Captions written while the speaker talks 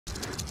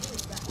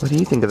What do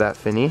you think of that,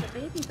 Finny?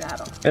 Baby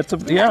rattle. It's a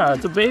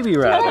it's a baby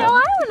rattle. Oh, I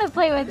want to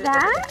play with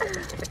that.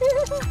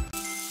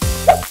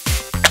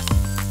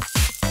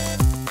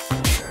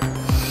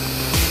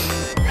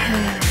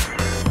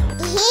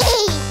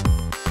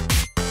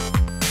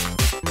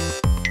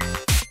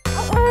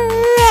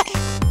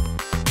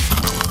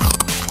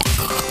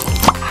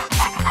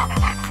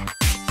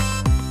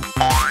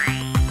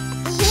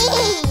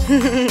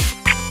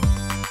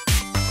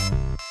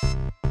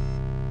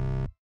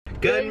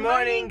 Good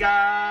morning,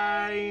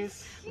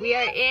 guys! We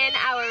are in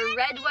our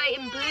red, white,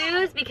 and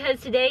blues because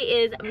today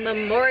is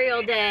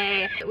Memorial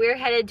Day. We're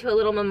headed to a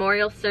little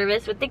memorial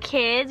service with the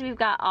kids. We've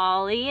got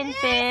Ollie and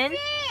Finn.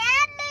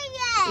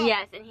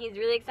 Yes, and he's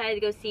really excited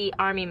to go see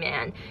Army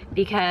Man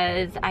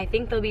because I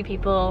think there'll be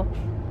people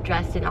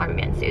dressed in Army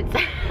Man suits.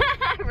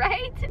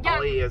 Right? Yeah.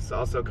 Ollie is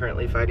also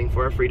currently fighting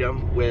for our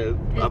freedom with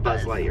a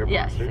Buzz Lightyear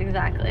monster. Yes,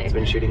 exactly. He's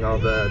been shooting all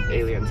the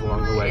aliens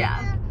along the way.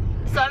 Yeah.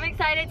 So I'm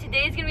excited.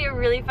 Today's gonna be a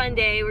really fun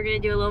day. We're gonna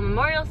do a little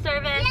memorial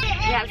service. Yay!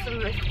 We have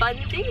some fun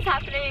things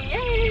happening.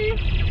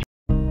 Yay!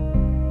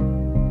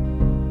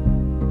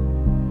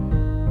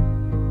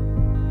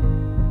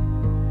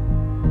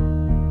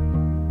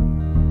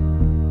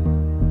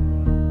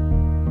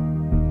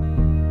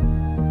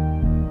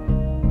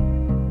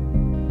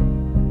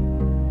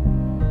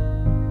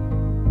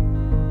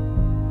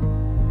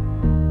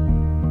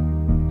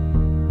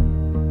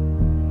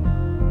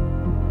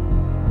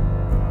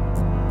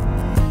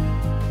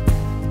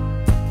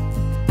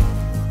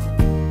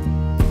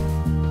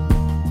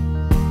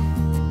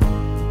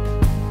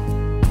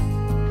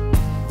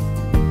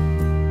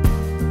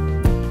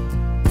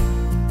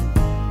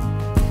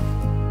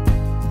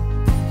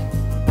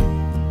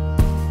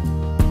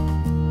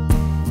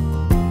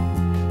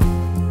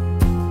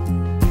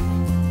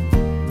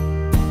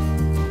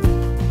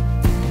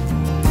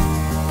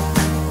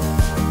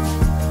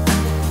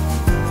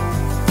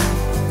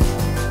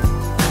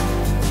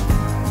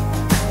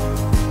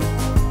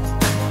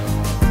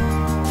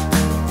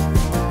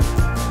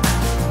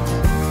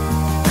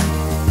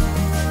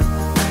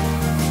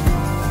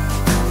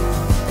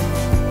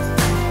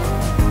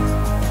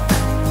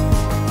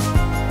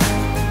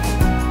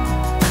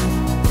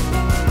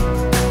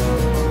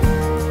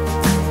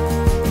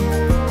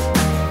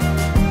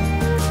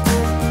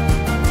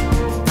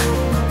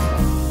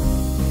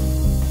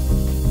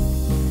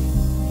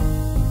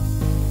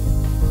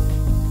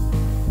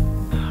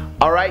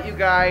 Alright, you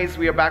guys,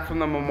 we are back from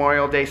the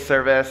Memorial Day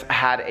service.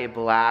 Had a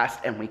blast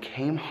and we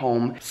came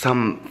home.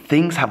 Some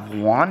things have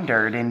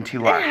wandered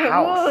into our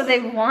house. Oh,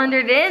 they've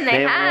wandered in.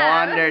 They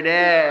have. Wandered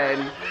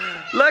in.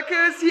 Look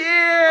who's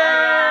here!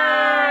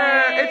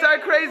 Hi. It's our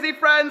crazy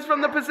friends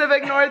from the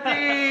Pacific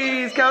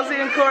Northeast, Kelsey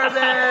and Corbin.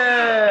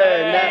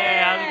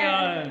 Hey,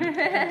 how's it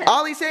going?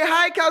 Ollie, say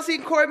hi, Kelsey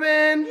and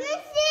Corbin.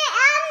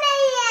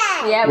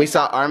 Yeah, We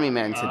saw Army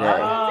Men today.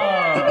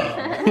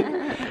 Oh.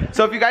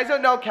 So if you guys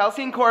don't know,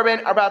 Kelsey and Corbin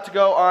are about to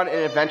go on an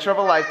adventure of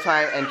a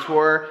lifetime and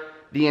tour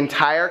the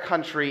entire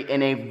country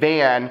in a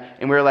van.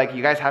 And we were like,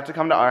 you guys have to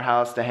come to our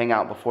house to hang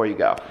out before you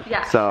go.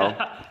 Yeah. So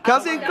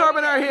Kelsey and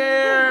Corbin are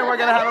here. We're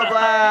gonna have a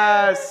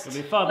blast.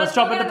 It'll be fun. Let's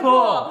jump in the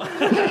pool.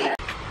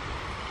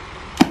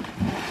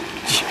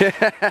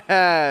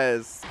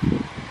 Yes.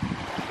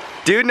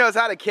 Dude knows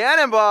how to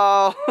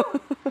cannonball.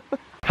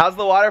 How's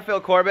the water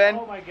feel, Corbin?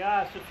 Oh my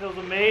gosh, it feels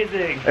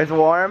amazing. It's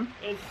warm?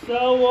 It's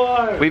so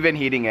warm. We've been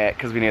heating it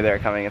because we knew they were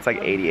coming. It's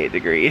like 88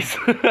 degrees.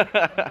 I'm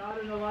not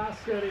in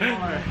Alaska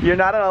anymore. You're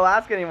not in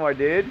Alaska anymore,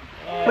 dude.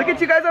 Look at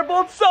you guys are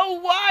both so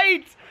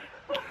white.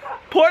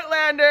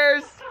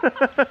 Portlanders.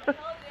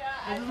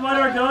 This is what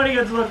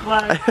Oregonians look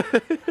like.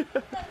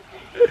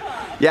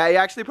 Yeah, you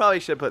actually probably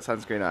should put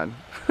sunscreen on.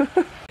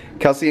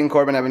 Kelsey and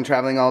Corbin have been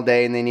traveling all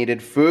day and they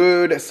needed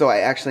food, so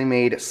I actually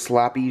made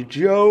sloppy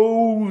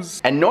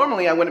joes. And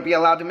normally I wouldn't be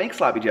allowed to make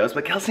sloppy joes,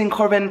 but Kelsey and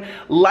Corbin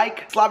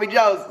like sloppy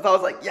joes, so I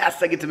was like,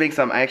 yes, I get to make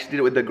some. I actually did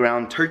it with the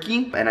ground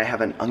turkey, and I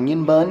have an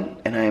onion bun,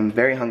 and I am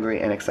very hungry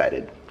and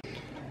excited.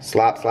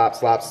 Slop, slop,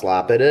 slop,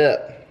 slop it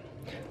up.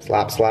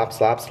 Slop, slop,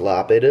 slop,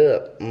 slop it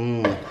up.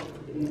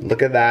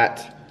 Look at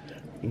that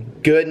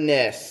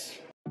goodness.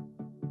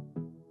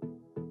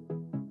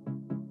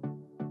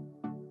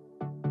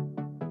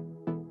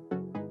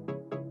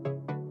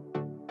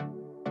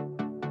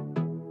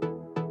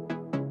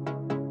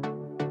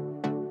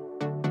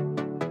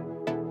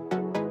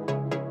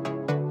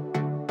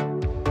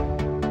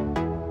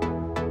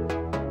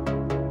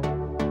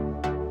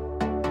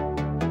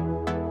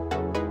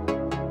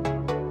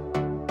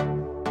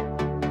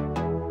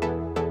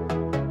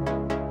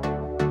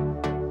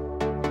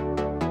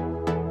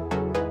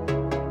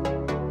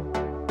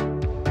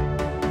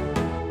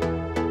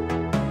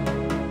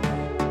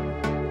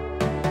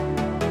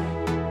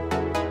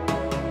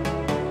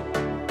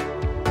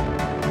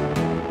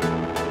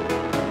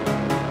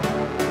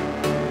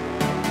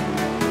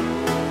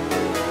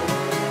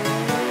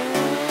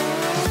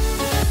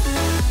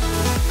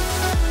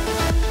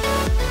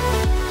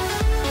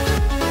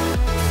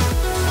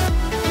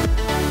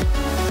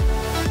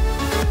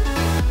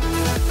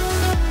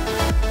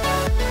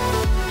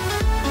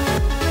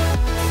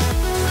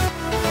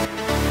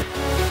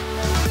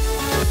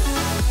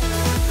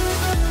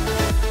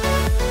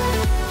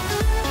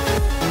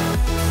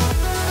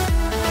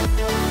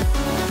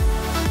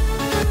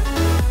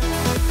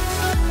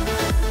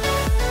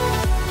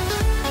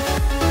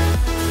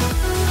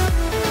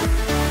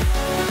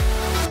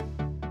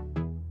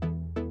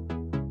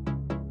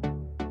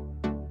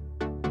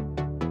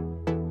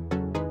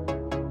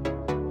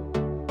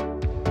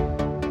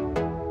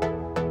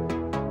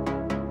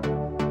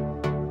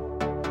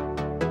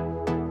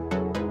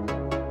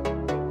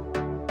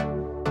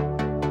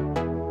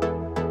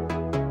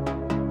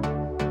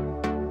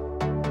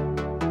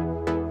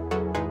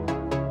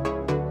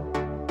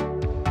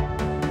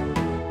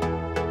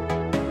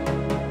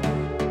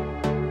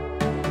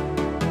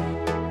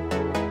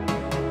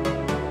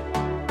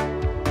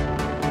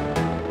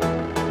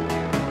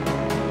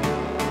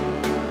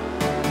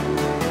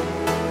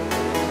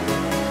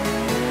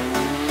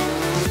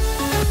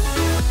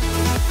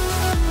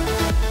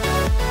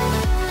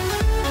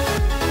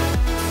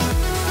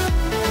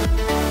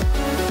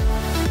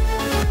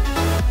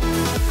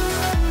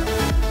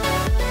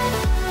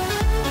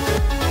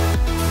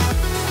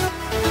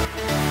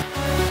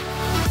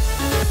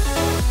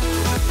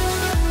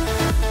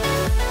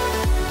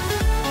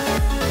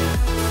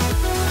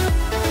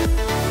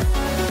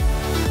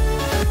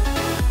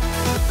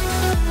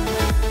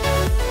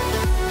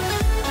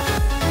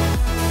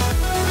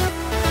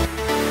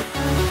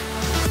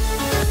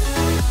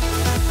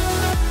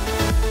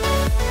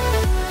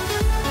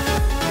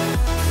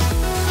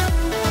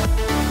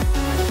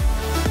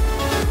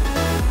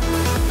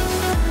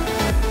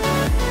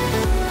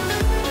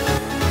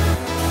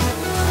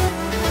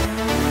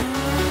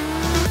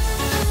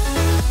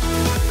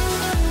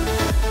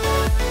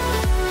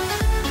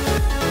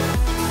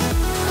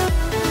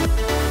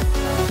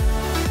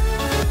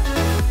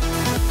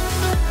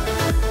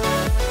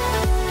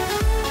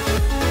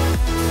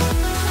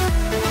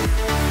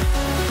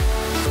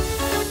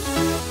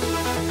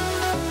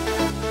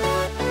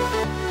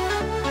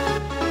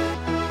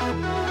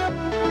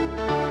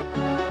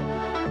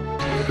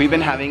 We've been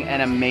having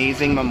an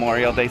amazing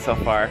Memorial Day so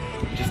far.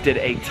 Just did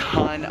a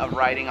ton of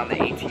riding on the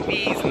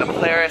ATVs and the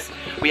Polaris.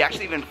 We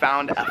actually even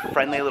found a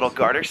friendly little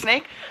garter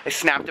snake. I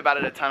snapped about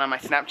it a ton on my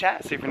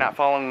Snapchat, so if you're not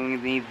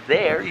following me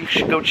there, you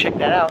should go check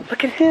that out.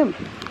 Look at him.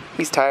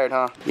 He's tired,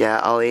 huh? Yeah,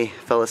 Ollie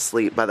fell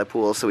asleep by the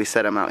pool, so we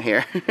set him out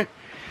here.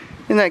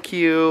 Isn't that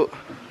cute?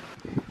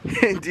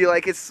 Do you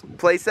like his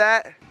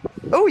playset?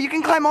 Oh, you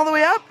can climb all the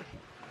way up?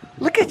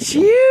 Look at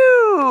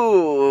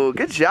you!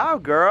 Good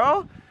job,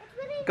 girl.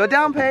 Go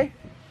down, Pay.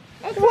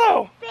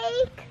 Whoa!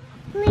 Fake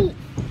leaf.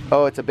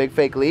 Oh, it's a big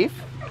fake leaf?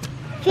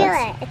 Feel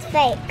it, it's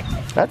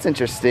fake. That's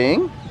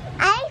interesting.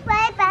 I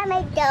swear by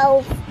my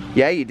dove.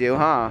 Yeah, you do,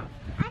 huh?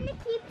 I'm gonna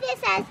keep this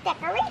as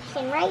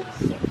decoration right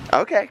here.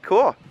 Okay,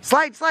 cool.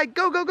 Slide, slide,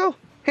 go, go, go.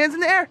 Hands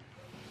in the air.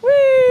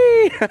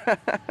 Whee!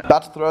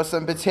 About to throw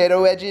some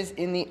potato wedges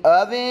in the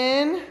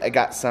oven. I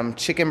got some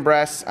chicken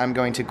breasts I'm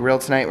going to grill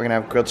tonight. We're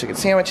gonna have grilled chicken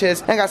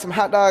sandwiches. And I got some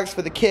hot dogs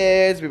for the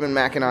kids. We've been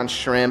macking on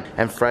shrimp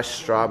and fresh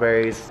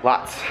strawberries.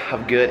 Lots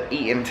of good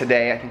eating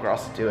today. I think we're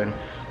also doing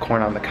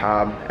corn on the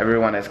cob.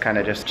 Everyone is kind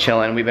of just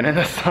chilling. We've been in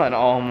the sun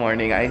all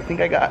morning. I think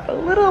I got a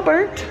little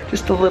burnt,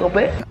 just a little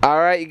bit. All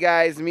right, you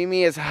guys,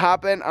 Mimi is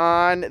hopping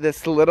on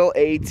this little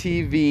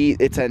ATV.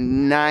 It's a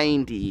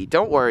 90.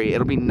 Don't worry,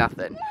 it'll be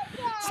nothing.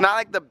 It's not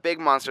like the big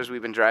monsters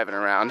we've been driving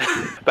around.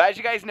 But as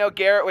you guys know,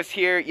 Garrett was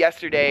here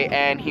yesterday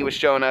and he was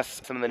showing us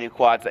some of the new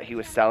quads that he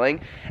was selling.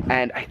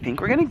 And I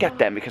think we're gonna get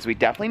them because we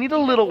definitely need a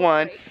little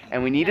one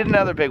and we needed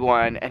another big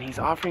one. And he's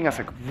offering us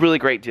a really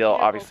great deal,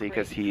 obviously,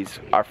 because he's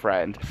our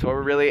friend. So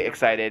we're really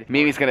excited.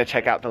 Mimi's gonna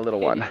check out the little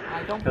one.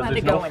 I don't plan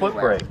to go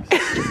anywhere.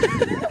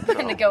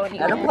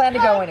 I don't plan to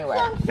go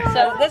anywhere.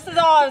 So This is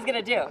all I was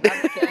gonna do. I'm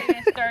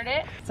gonna start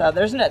it. So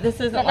there's no,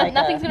 this isn't like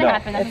nothing's gonna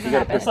happen. Nothing's gonna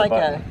happen. It's like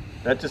a,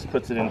 That just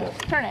puts it into.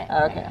 Turn it.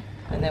 okay.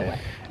 And then what?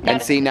 And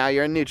see, now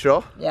you're in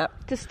neutral.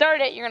 Yep. To start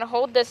it, you're gonna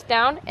hold this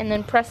down and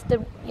then press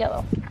the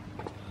yellow.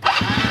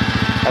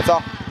 That's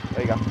all.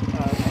 There you go.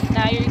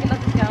 Now you can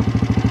let this go.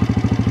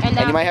 And,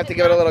 now And you might have to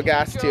give it a little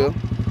gas too.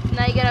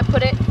 Now you gotta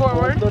put it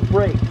forward. Hold the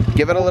brake.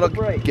 Give it a little,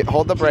 brake.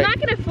 hold the brake. It's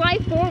not gonna fly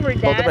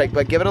forward, Dad. Hold the brake,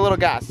 but give it a little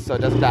gas so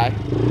it doesn't die.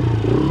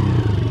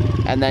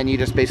 And then you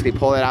just basically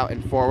pull it out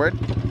and forward.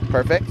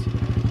 Perfect.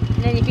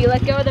 And then if you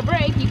let go of the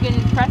brake, you can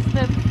press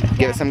the gas.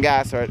 Give it some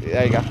gas, or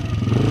there you go.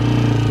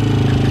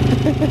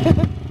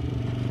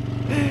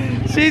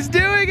 She's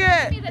doing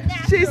it!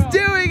 She's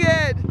doing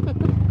it!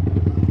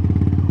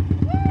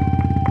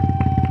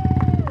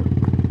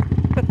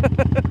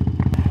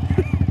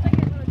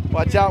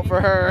 Watch out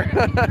for her.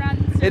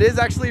 It is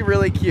actually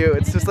really cute.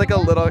 It's just like a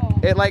little,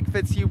 it like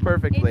fits you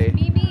perfectly. It's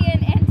Mimi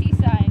and Auntie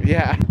side.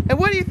 Yeah. And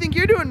what do you think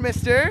you're doing,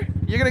 mister?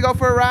 You're gonna go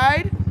for a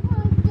ride?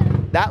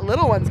 That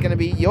little one's gonna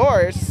be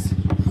yours,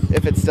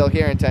 if it's still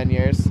here in 10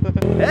 years.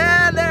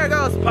 And there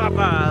goes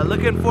Papa,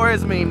 looking for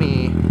his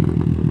Mimi.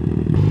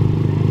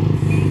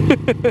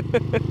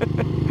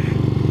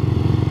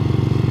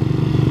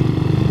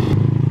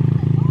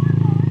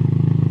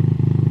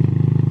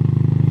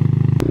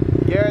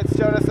 Garrett's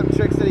showed us some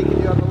tricks that he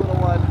can do on the little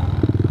one.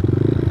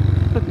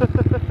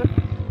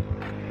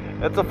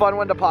 That's a fun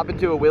one to pop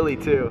into a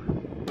wheelie too.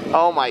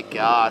 Oh my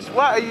gosh,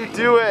 what are you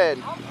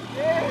doing?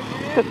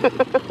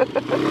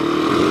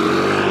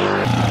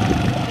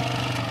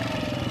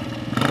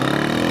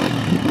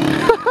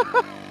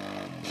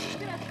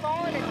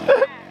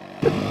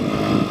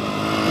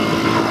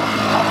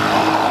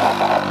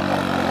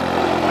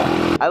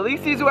 At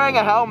least he's wearing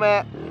a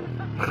helmet.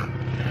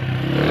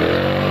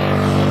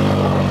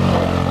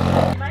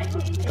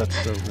 That's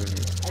so weird.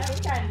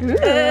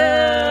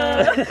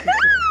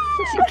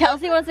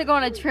 Kelsey wants to go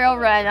on a trail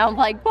run. I'm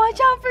like, watch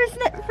out for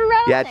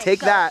rattlesnakes. Yeah,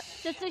 take that.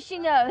 Just so she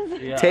knows.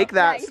 Yeah. Take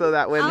that so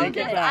that when I'm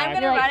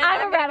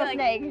a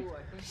rattlesnake.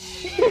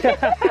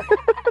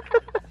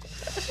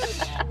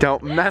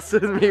 don't mess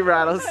with me,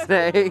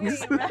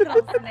 rattlesnakes.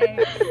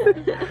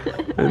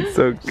 That's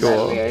so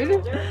cool.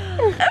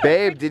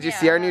 Babe, did you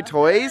see our new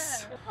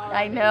toys?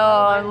 I know,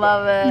 I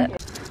love it.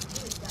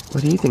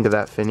 What do you think of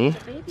that, Finny?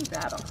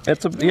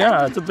 It's a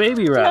it's a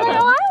baby Oh, rabbit. I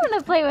want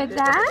to play with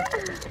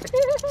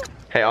that.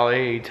 Hey, Ollie,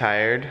 are you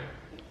tired?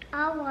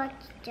 I'll watch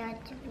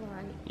Jurassic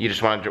World. You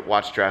just want to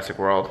watch Jurassic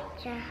World?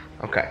 Yeah.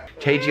 Okay.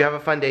 Hey, did you have a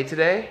fun day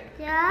today?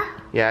 Yeah?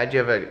 Yeah, did you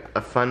have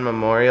a fun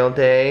Memorial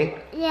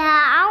Day? Yeah,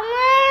 I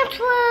want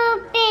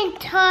to big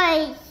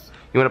toys.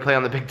 You want to play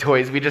on the big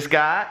toys we just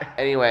got?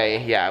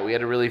 Anyway, yeah, we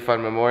had a really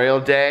fun Memorial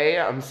Day.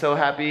 I'm so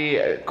happy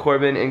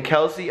Corbin and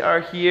Kelsey are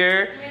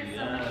here.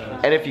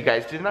 And if you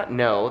guys did not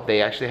know,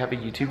 they actually have a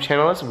YouTube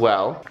channel as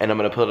well. And I'm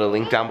gonna put a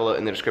link down below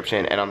in the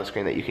description and on the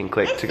screen that you can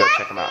click to go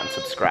check them out and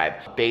subscribe.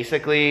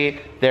 Basically,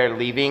 they're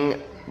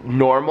leaving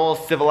normal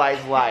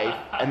civilized life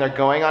and they're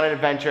going on an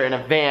adventure in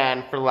a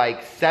van for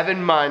like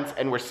 7 months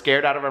and we're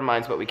scared out of our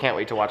minds, but we can't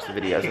wait to watch the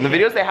videos. And the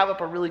videos they have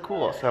up are really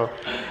cool, so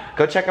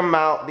go check them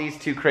out, these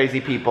two crazy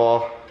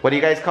people. What are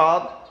you guys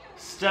called?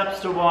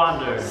 Steps to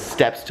Wander.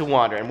 Steps to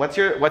Wander. And what's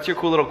your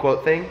cool little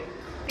quote thing?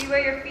 Be where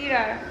your feet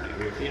are.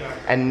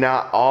 And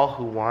not all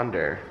who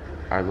wander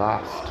are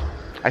lost.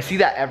 I see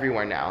that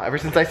everywhere now, ever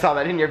since I saw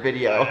that in your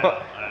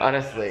video.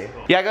 Honestly.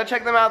 Yeah, go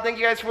check them out. Thank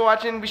you guys for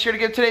watching. Be sure to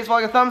give today's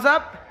vlog a thumbs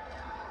up.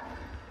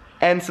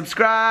 And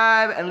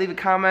subscribe and leave a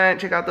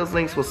comment. Check out those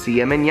links. We'll see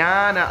you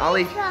mañana.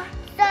 Ollie.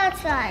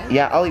 That's right.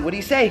 Yeah, Ollie, what do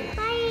you say?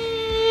 Bye.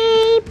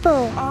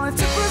 All it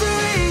took was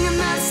a ring and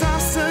that's all